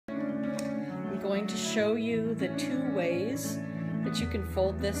going to show you the 2 ways that you can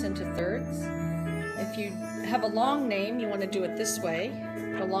fold this into thirds. If you have a long name, you want to do it this way,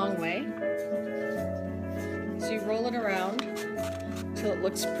 the long way. So you roll it around till it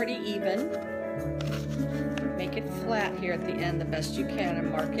looks pretty even. Make it flat here at the end the best you can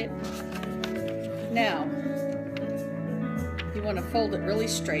and mark it. Now, you want to fold it really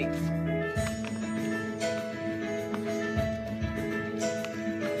straight.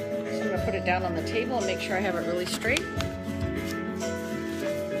 So I'm going to put it down on the table and make sure I have it really straight.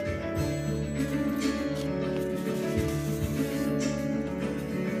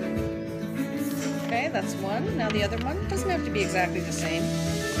 Okay, that's one. Now the other one doesn't have to be exactly the same.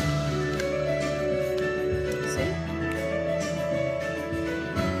 See?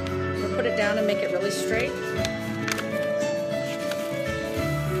 We'll put it down and make it really straight.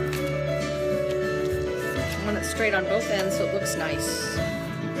 I want it straight on both ends so it looks nice.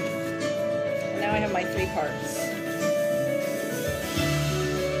 And now I have my 3 parts.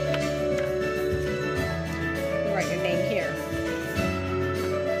 I'll write your name here.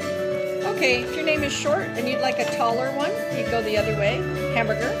 Okay, if your name is short and you'd like a taller one, you go the other way,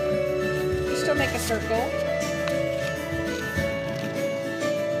 hamburger. You still make a circle.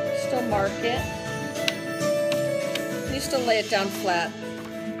 Still mark it. You still lay it down flat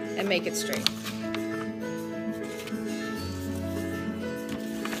and make it straight.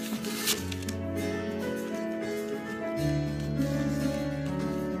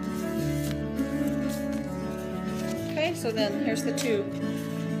 Okay, so then here's the 2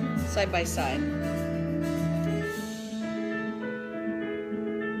 side by side.